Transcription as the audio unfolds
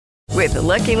With the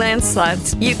Lucky Land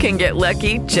Slots, you can get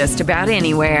lucky just about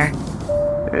anywhere.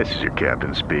 This is your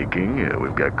captain speaking.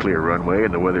 We've got clear runway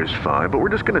and the weather's fine, but we're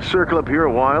just going to circle up here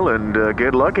a while and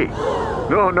get lucky.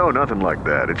 No, nothing like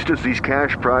that. It's just these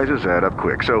cash prizes add up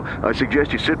quick. So I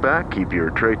suggest you sit back, keep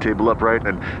your tray table upright,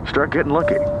 and start getting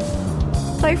lucky.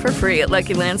 Play for free at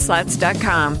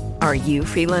LuckyLandSlots.com. Are you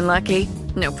feeling lucky?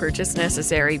 No purchase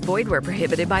necessary. Void where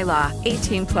prohibited by law.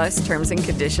 18 plus terms and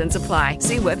conditions apply.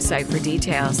 See website for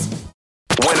details.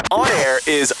 When on air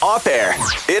is off air,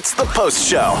 it's the Post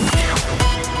Show.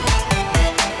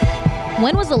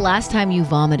 When was the last time you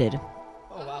vomited?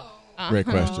 Great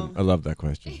question. I love that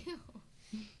question.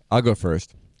 I'll go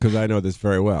first because I know this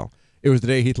very well. It was the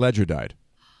day Heath Ledger died.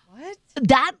 What?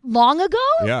 That long ago?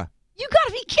 Yeah. You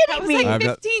gotta be kidding me. Like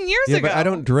 15 years ago. ago. But I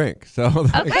don't drink, so.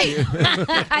 Okay.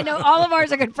 I know all of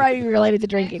ours are going to be related to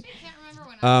drinking.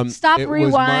 Stop,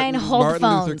 rewind, hold Martin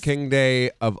phones. Luther King Day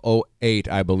of 2008,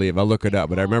 I believe. I'll look it up,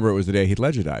 but I remember it was the day Heath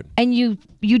Ledger died. And you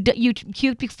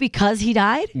puked because he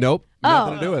died? Nope,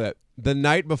 nothing to do with it. The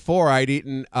night before, I'd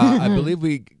eaten, I believe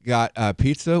we got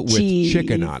pizza with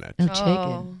chicken on it. Oh,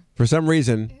 chicken. For some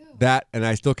reason, that, and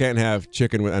I still can't have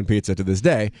chicken on pizza to this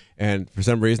day. And for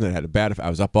some reason, I had a bad. I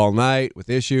was up all night with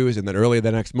issues, and then early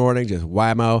the next morning, just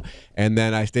whammo. And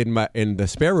then I stayed in the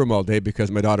spare room all day because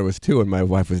my daughter was 2, and my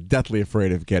wife was deathly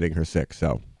afraid of getting her sick.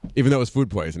 So even though it was food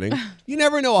poisoning, you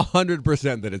never know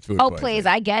 100% that it's food poisoning. Oh, please,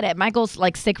 I get it. Michael's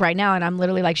like sick right now, and I'm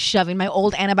literally like shoving my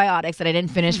old antibiotics that I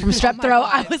didn't finish from strep throat.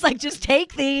 I was like, just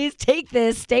take these, take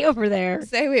this, stay over there.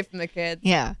 Stay away from the kids.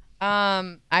 Yeah.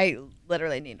 I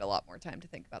literally need a lot more time to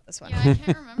think about this one. Yeah, I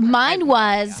can't remember. Mine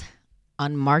was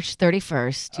on March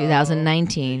 31st,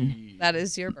 2019. That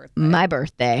is your birthday. My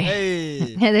birthday.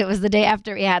 Hey. And it was the day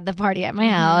after we had the party at my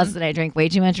house, and I drank way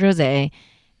too much rosé,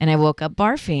 and I woke up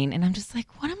barfing, and I'm just like,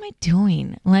 what am I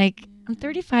doing? Like, I'm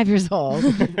 35 years old.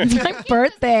 It's my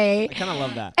birthday. I kind of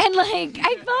love that. And like,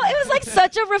 I felt it was like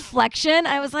such a reflection.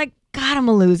 I was like, God, I'm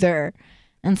a loser.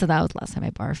 And so that was the last time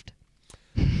I barfed.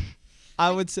 I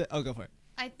would say, go for it.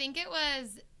 I think it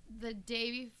was the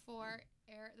day before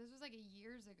air. This was like a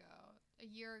year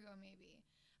ago maybe.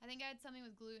 I think I had something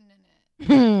with gluten in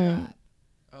it.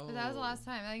 But that was the last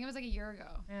time. I think it was like a year ago.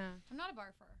 Yeah. I'm not a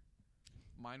barfer.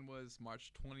 Mine was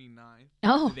March 29th.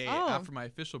 Oh. The day after my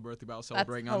official birthday, but I was That's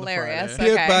celebrating on hilarious. the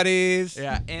Friday. Okay. buddies.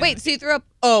 Yeah. And Wait, so you threw up,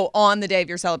 on the day of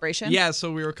your celebration? yeah,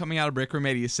 so we were coming out of Break Room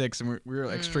 86, and we were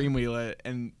extremely lit,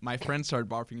 and my friend started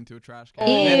barfing into a trash can.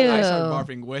 And then I started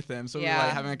barfing with him, so we were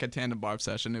like having like a tandem barf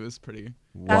session. It was pretty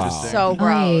That's so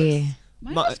gross.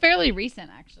 Mine was fairly recent,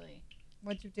 actually.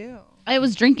 What'd you do? It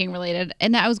was drinking related,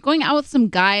 and I was going out with some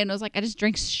guy, and I was like, I just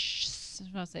drink. I was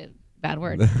gonna say a bad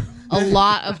word. A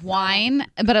lot of wine,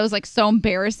 but it was like so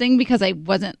embarrassing because I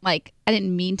wasn't like I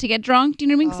didn't mean to get drunk. Do you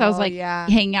know what I mean? Because I was like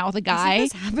hanging out with a guy.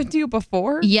 Has this happened to you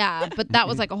before? Yeah, but that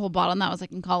was like a whole bottle, and that was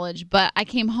like in college. But I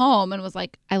came home and was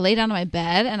like, I lay down on my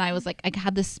bed, and I was like, I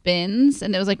had the spins,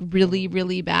 and it was like really,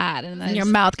 really bad. And then your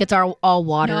mouth gets all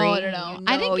watery. No.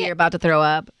 I didn't you're about to throw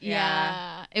up.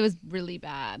 Yeah, it was really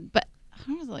bad. But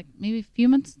I was like maybe a few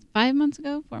months, 5 months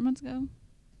ago, 4 months ago,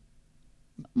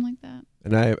 something like that.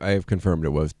 And I have confirmed it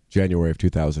was January of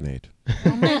 2008.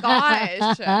 Oh my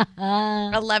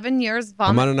gosh. 11 years vomit.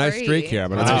 I'm on a nice streak here.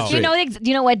 I'm on a nice Do streak.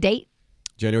 you know what date?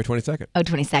 January 22nd. Oh,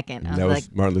 22nd. That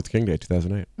was Martin Luther King Day,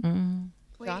 2008.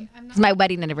 Wait, I'm not. 'Cause my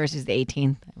wedding anniversary is the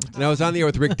 18th. And I was on the air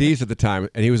with Rick Dees at the time,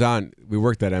 and he was on. We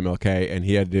worked at MLK, and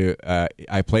he had to.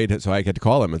 I played it, so I had to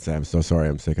call him and say, "I'm so sorry,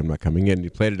 I'm sick, I'm not coming in." And he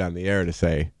played it on the air to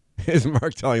say, "Is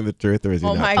Mark telling the truth, or is he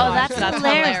not?" Oh my telling gosh, the that's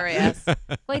truth?" hilarious.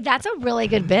 Wait, that's a really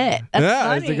good bit. That's Yeah,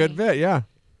 funny. it's a good bit. Yeah.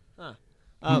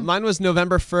 Mine was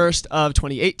November 1st of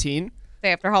 2018.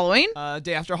 Day after Halloween?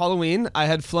 Day after Halloween, I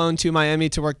had flown to Miami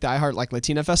to work the iHeart like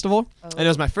Latina Festival, and it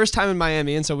was my first time in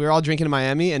Miami, and so we were all drinking in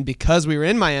Miami, and because we were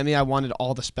in Miami, I wanted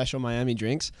all the special Miami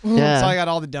drinks, Yeah. so I got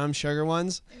all the dumb sugar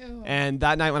ones, and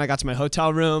that night when I got to my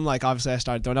hotel room, like obviously I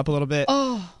started throwing up a little bit,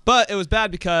 but it was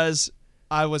bad because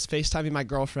I was FaceTiming my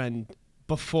girlfriend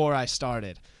before I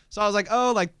started, so I was like,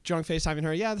 drunk FaceTiming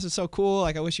her, yeah, this is so cool,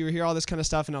 like I wish you were here, all this kind of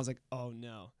stuff, and I was like, oh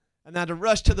no. And I had to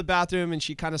rush to the bathroom, and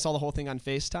she kind of saw the whole thing on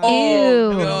FaceTime. Ew.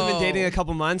 And we've only been dating a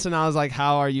couple months, and I was like,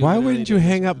 how are you? Why literally wouldn't you doing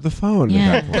hang this? up the phone?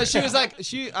 Yeah. Because she was like,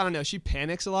 I don't know, she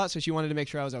panics a lot, so she wanted to make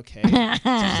sure I was okay. So she's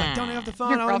like, don't hang up the phone.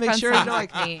 Your I want to make girlfriend sure, sounds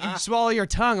like me. swallow your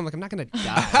tongue. I'm like, I'm not going to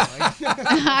die. Like,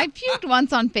 I puked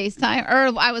once on FaceTime,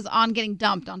 or I was on getting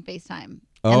dumped on FaceTime,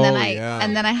 Oh, and then yeah.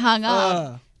 and then I hung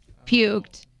up,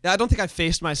 puked. yeah, I don't think I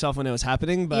faced myself when it was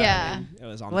happening, but Yeah. I mean, it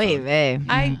was on Wait, phone. babe.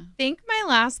 I think my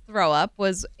last throw up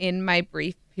was in my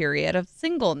brief period of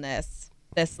singleness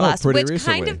this Oh, last, pretty which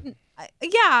kind of, recently.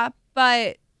 yeah,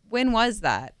 but when was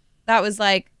that? That was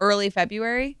like early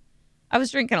February. I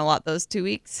was drinking a lot those 2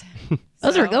 weeks.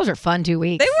 Those are fun 2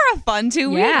 weeks. They were a fun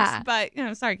 2 Yeah. weeks,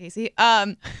 but sorry, Casey.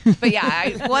 But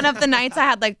yeah, one of the nights I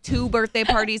had like 2 birthday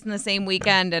parties in the same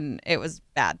weekend, and it was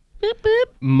bad.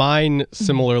 Mine,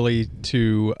 similar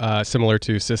to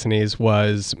Sisney's,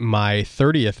 was my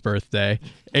 30th birthday,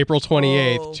 April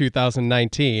 28th,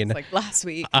 2019. It's like last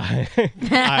week.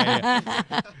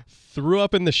 I threw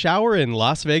up in the shower in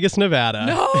Las Vegas, Nevada.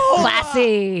 No,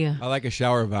 classy. I like a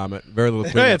shower vomit. Very little.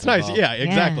 Hey, cleanup it's nice. involved. Yeah,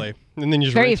 exactly. And then you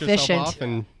just Very rinse efficient. yourself off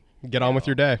and get on with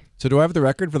your day. So do I have the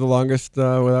record for the longest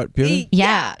without puking?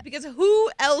 Yeah. Because who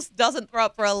else doesn't throw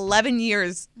up for 11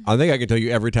 years? I think I can tell you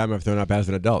every time I've thrown up as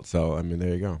an adult. So I mean, there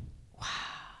you go.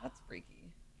 That's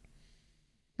freaky.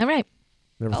 All right.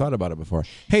 Never thought about it before.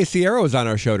 Hey, Sierra was on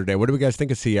our show today. What do we guys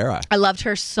think of Sierra? I loved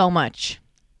her so much.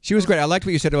 She was great. I liked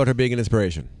what you said about her being an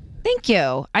inspiration. Thank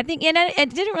you. I think, and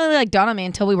it didn't really like dawn on me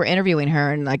until we were interviewing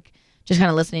her and like just kind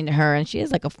of listening to her. And she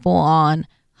is like a full on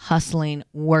hustling,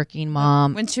 working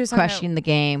mom, When she was crushing the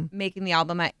game. Making the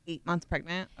album at 8 months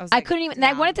pregnant. I couldn't even,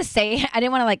 I wanted to say, I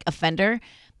didn't want to like offend her,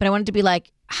 but I wanted to be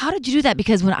like, how did you do that?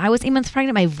 Because when I was 8 months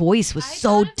pregnant, my voice was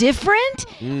so different.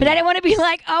 But I didn't want to be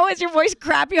like, oh, is your voice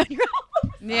crappy on your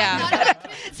own? Yeah.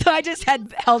 So I just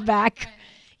had held back.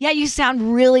 Yeah, you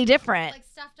sound really different. Like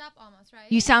stuffed up almost, right?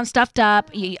 You sound stuffed up.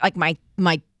 You, like my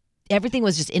everything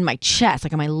was just in my chest.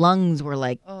 Like my lungs were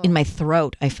like in my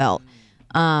throat. I felt,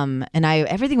 and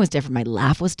everything was different. My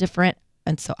laugh was different,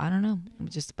 and so I don't know.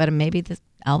 But maybe this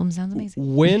album sounds amazing.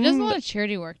 She does a lot of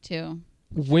charity work too.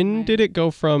 When did it go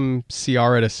from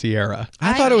Ciara to Sierra?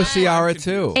 I thought it was Ciara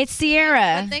too. It's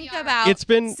Sierra. Think about It's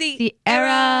been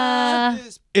Sierra.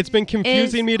 It's been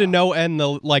confusing me to no end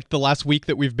the last week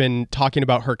that we've been talking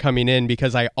about her coming in,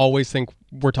 because I always think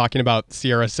we're talking about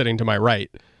Sierra sitting to my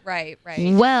right. Right.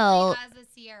 Well, As a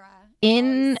Sierra.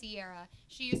 in Sierra.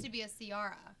 She used to be a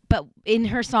Ciara. but in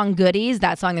her song "Goodies,"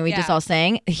 that song that we just Yeah. all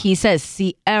sang, he says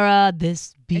Sierra.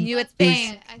 This beat. And you would Let's think say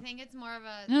it. I think it's more of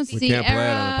a. No, We can't play it on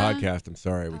Sierra. the podcast. I'm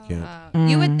sorry, we can't.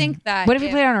 you would think that. What if we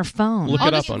played it on our phone? Look I'll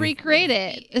it up just on. recreate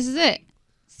it. This is it.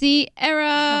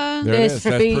 Sierra. There it This is.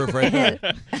 That's beat. proof right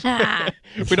there.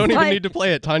 We don't even What? need to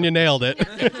play it. Tanya nailed it.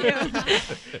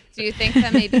 Do you think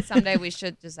that maybe someday we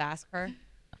should just ask her?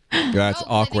 That's Oh, 'cause I think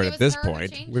awkward it at was this her who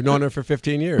point. changed We've known her for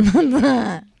 15 years.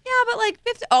 Yeah, but like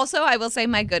 50. Also, I will say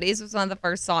 "My Goodies" was one of the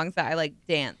first songs that I like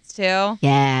danced to.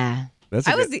 Yeah. That's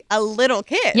I was a little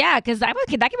kid. Yeah, because I was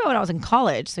a kid. That came out when I was in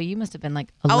college, so you must have been like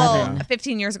Oh, 11. well,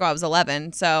 15 years ago I was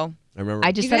 11. So I remember.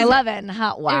 I just You said guys- 11.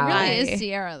 Wow. It really Right. is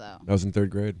Sierra though. I was in 3rd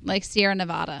grade. Like Sierra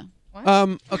Nevada.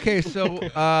 Okay, so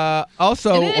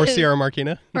also It Or is. Sierra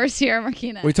Marquina. Or Sierra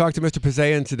Marquina. we talked to Mr.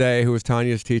 Pazayan today, who was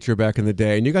Tanya's teacher back in the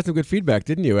day, and you got some good feedback,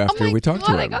 didn't you? After Oh my we talked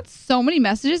God, to I him. got so many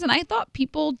messages, and I thought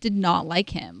people did not like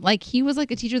him. Like he was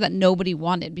like a teacher that nobody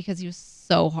wanted because he was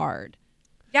so hard.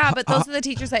 yeah, but those are the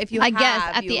teachers that if you I have, guess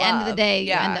at you the end of the love. day,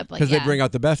 yeah. you end up like Because yeah. they bring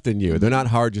out the best in you. They're not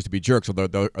hard just to be jerks, although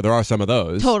there are some of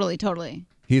those. Totally.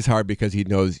 He's hard because he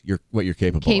knows what you're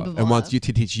capable of, and wants of. you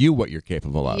to teach you what you're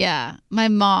capable of. Yeah, my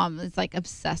mom is like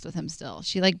obsessed with him still.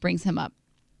 She like brings him up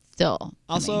still. to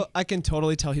Also, me. I can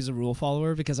totally tell he's a rule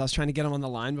follower because I was trying to get him on the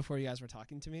line before you guys were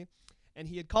talking to me. And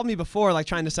he had called me before, like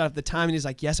trying to set up the time. And he's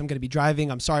like, yes, I'm going to be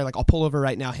driving. I'm sorry. Like, I'll pull over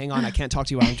right now. Hang on. I can't talk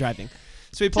to you while I'm driving.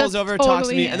 So he pulls That's over, talks to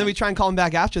totally me, him. and then we try and call him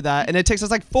back after that. And it takes us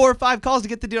like 4 or 5 calls to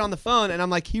get the dude on the phone. And I'm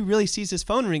like, he really sees his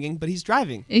phone ringing, but he's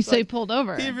driving. So he pulled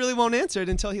over. He really won't answer it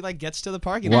until he like gets to the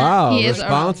parking lot. Wow, He is a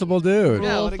responsible dude.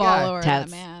 Yeah, Rule what a guy. follower, that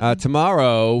Totes. man.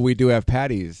 Tomorrow we do have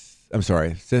Patty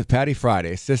Friday.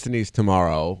 Sisney's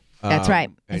tomorrow. That's right.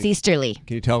 and It's Easterly.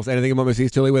 Can you tell us anything about Miss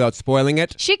Easterly without spoiling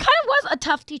it? She kind of was a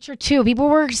tough teacher too. People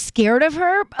were scared of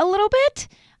her a little bit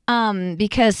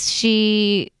because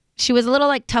she was a little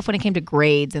like tough when it came to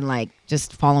grades and like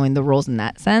just following the rules in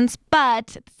that sense.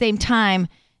 But at the same time,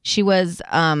 she was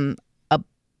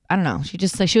I don't know.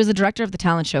 She was the director of the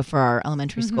talent show for our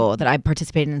elementary school that I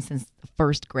participated in since the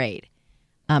 1st grade.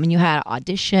 And you had an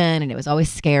audition, and it was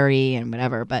always scary and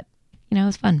whatever. But it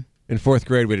was fun. In 4th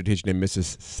grade, we had a teacher named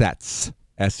Mrs. Setz,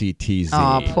 S-E-T-Z.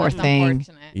 Oh, poor That's thing.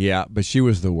 unfortunate. Yeah, but she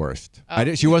was the worst.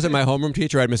 She wasn't my homeroom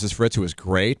teacher. I had Mrs. Fritz, who was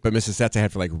great, but Mrs. Setz I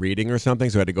had for like reading or something,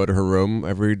 so I had to go to her room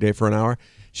every day for an hour.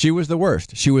 She was the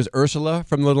worst. She was Ursula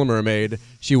from Little Mermaid.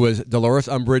 She was Dolores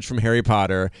Umbridge from Harry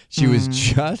Potter. She was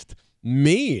just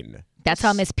mean. That's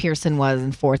how Miss Pearson was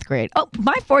in 4th grade. Oh,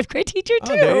 my 4th grade teacher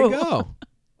too. Oh, there you go.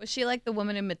 Was she like the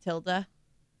woman in Matilda?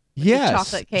 Yes,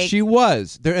 chocolate cake. she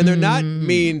was. They're not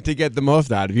mean to get the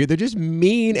most out of you. They're just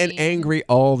mean and angry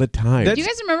all the time. Do you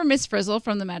guys remember Miss Frizzle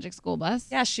from the Magic School Bus?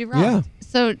 Yeah, she rocked. Yeah.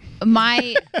 So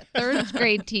my third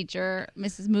grade teacher,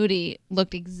 Mrs. Moody,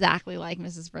 looked exactly like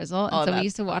Mrs. Frizzle, and so we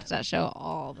used to watch that show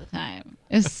all the time.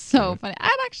 It was so funny.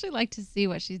 I'd actually like to see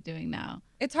what she's doing now.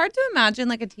 It's hard to imagine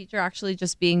like a teacher actually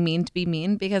just being mean to be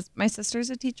mean, because my sister's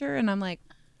a teacher and I'm like,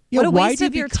 what a why waste do you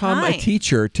of your become time. a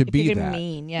teacher to If be you're that?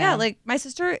 mean, Yeah, like my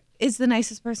sister is the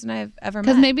nicest person I've ever met.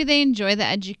 Because maybe they enjoy the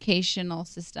educational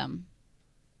system.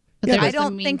 But Yeah, they're but- just I a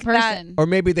don't mean think person. Or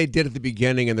maybe they did at the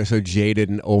beginning and they're so jaded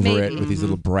and over it with these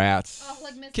little brats. Oh,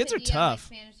 like Miss Kids are Padilla, tough.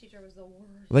 My Spanish teacher was the worst.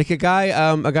 Like a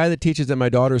guy that teaches at my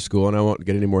daughter's school, and I won't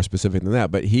get any more specific than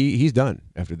that, but he's done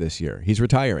after this year. He's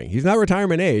retiring. He's not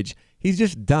retirement age. He's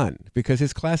just done because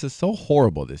his class is so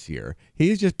horrible this year.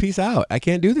 He's just peace out. I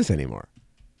can't do this anymore.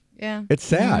 Yeah. It's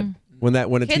sad when a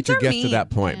Kids teacher are gets to mean. that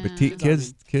point. But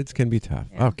kids can be tough.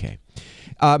 Okay.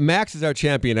 Max is our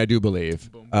champion, I do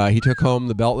believe. He took home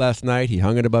the belt last night. He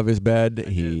hung it above his bed.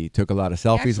 He took a lot of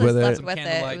selfies with it. Slept with it.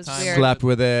 It was weird. Slept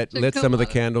with it, lit some of the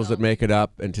candles that make it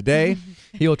up, and today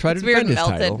he will try to It's weird defend his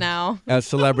melted title now. as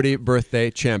celebrity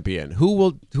birthday champion. Who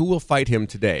will fight him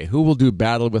today? Who will do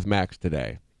battle with Max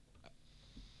today?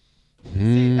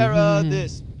 Sierra,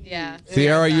 this. Yeah.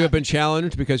 Sierra, you have been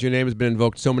challenged because your name has been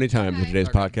invoked so many times in today's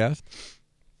podcast.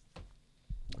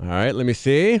 All right, let me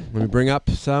see. Let me bring up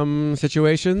some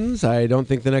situations. I don't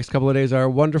think the next couple of days are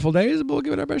wonderful days, but we'll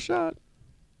give it our best shot.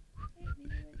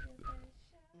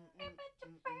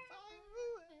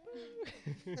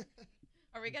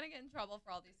 Are we gonna get in trouble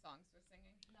for all these songs we're singing?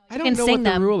 I don't can know sing what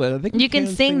them. the rule is. I think we You can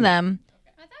sing them.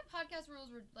 I thought podcast rules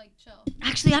were like chill.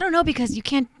 Actually, I don't know because you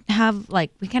can't have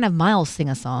we can't have Miles sing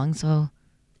a song, so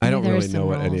I maybe don't there really is know some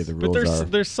what any of the But rules are.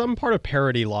 there's some part of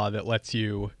parody law that lets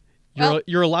you're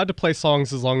allowed to play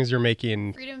songs as long as you're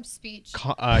making Freedom of speech.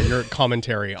 your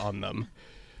commentary on them.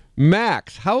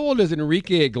 Max, how old is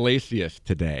Enrique Iglesias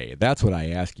today? That's what I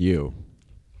ask you.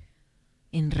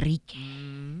 Enrique.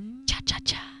 Cha cha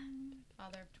cha.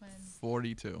 Father of twins.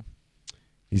 42.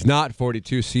 He's not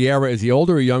 42. Sierra, is he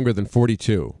older or younger than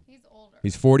 42? He's older.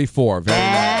 He's 44. Very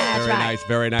nice. Very right. nice.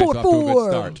 Very nice. Off to a good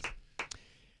start.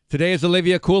 Today is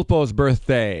Olivia Culpo's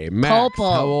birthday. Max,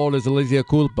 Culpo. how old is Olivia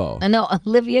Culpo? I know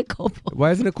Olivia Culpo.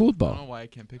 Why isn't it I don't know Culpo? why I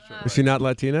can't picture it. Is she not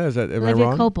Latina? Am I Olivia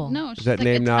wrong? Culpo. No, she's that like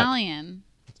name not- Italian.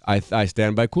 I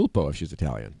stand by Culpo if she's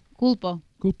Italian. Culpo.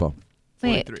 Culpo.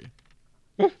 Wait, 43.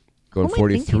 Going Who am I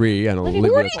 43 and Olivia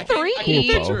Olivia 43? I can't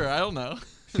picture Culpo. her. I don't know. Is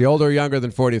she older or younger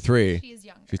than 43? She is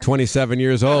younger. She's 27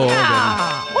 years old.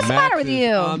 Yeah. and What's the Max matter with is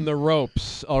you? on the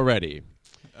ropes already.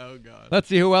 Oh, God. Let's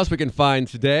see who else we can find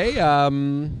today.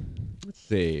 Let's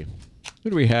see.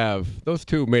 Who do we have? Those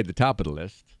two made the top of the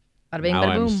list. Bada bing, Now bada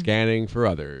I'm boom. scanning for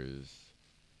others.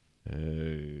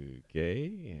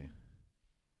 Okay.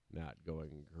 Not going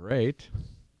great.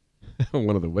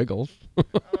 One of the Wiggles.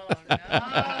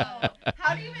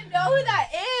 How do you even know who that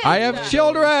is? I have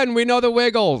children. We know the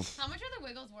Wiggles. How much are the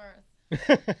Wiggles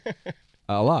worth?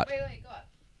 A lot. Wait, go up.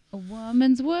 A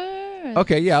woman's word.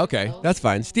 Okay, yeah, okay. That's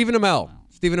fine. Stephen Amell.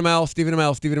 Stephen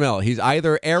Amell. He's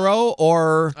either Arrow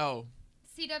or Oh.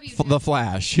 CW. The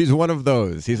Flash. He's one of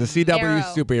those. He's a CW Arrow.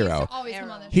 superhero. Always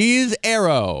come on this. He's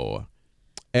Arrow.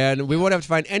 And we won't have to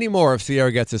find any more if Sierra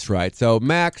gets this right. So,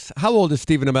 Max, how old is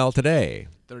Stephen Amell today?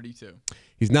 32.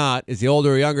 He's not. Is he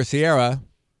older or younger, Sierra?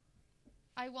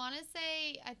 I want to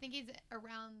say I think he's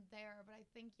around there, but I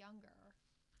think younger.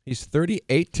 He's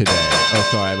 38 today. Oh,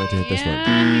 sorry. I meant to hit this one.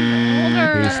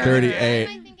 Older. He's 38. Am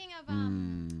I thinking of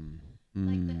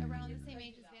like around the same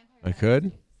age as Vampire? I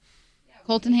could?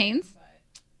 Colton Haynes.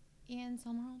 Ian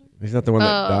Somerhalder. He's not the one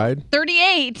that died?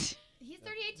 38. He's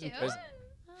 38 too.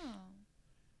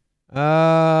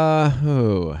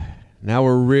 Oh. Now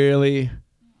we're really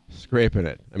scraping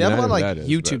it. I They have a I know lot of who like that is,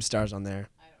 YouTube stars on there.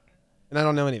 And I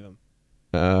don't know any of them.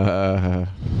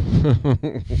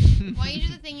 Why you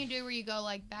do the thing you do where you go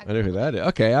like back? I know who that is.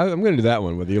 Okay, I'm going to do that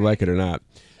one, whether you like it or not.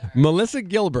 Melissa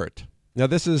Gilbert. Now,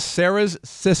 this is Sarah's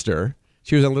sister.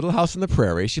 She was on Little House on the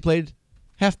Prairie. She played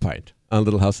Half Pint on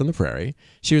Little House on the Prairie.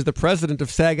 She was the president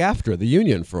of SAG-AFTRA, the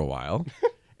union, for a while.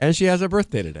 And she has a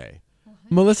birthday today.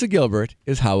 Melissa Gilbert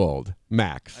is how old?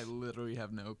 Max. I literally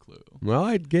have no clue. Well,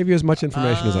 I gave you as much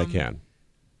information as I can.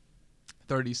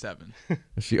 37.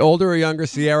 Is she older or younger,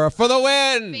 Sierra, for the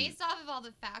win? Based off of all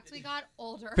the facts we got,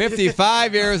 older.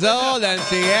 55 years old, and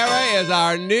Sierra is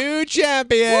our new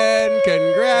champion.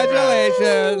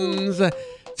 Congratulations.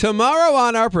 Tomorrow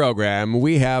on our program,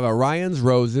 we have Orion's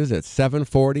Roses at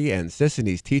 7:40, and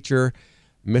Sisseny's teacher,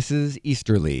 Mrs.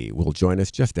 Easterly, will join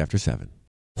us just after 7.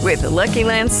 With the Lucky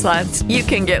Land Slots, you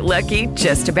can get lucky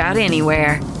just about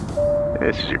anywhere.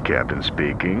 This is your captain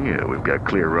speaking. We've got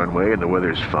clear runway and the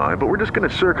weather's fine, but we're just going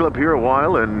to circle up here a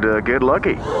while and get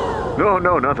lucky.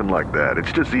 No, nothing like that.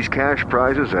 It's just these cash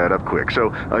prizes add up quick. So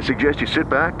I suggest you sit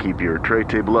back, keep your tray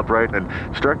table upright, and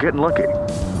start getting lucky.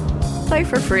 Play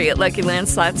for free at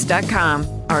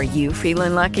LuckyLandSlots.com. Are you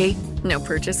feeling lucky? No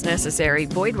purchase necessary.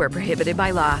 Void where prohibited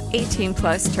by law.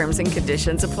 18+ terms and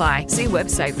conditions apply. See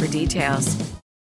website for details.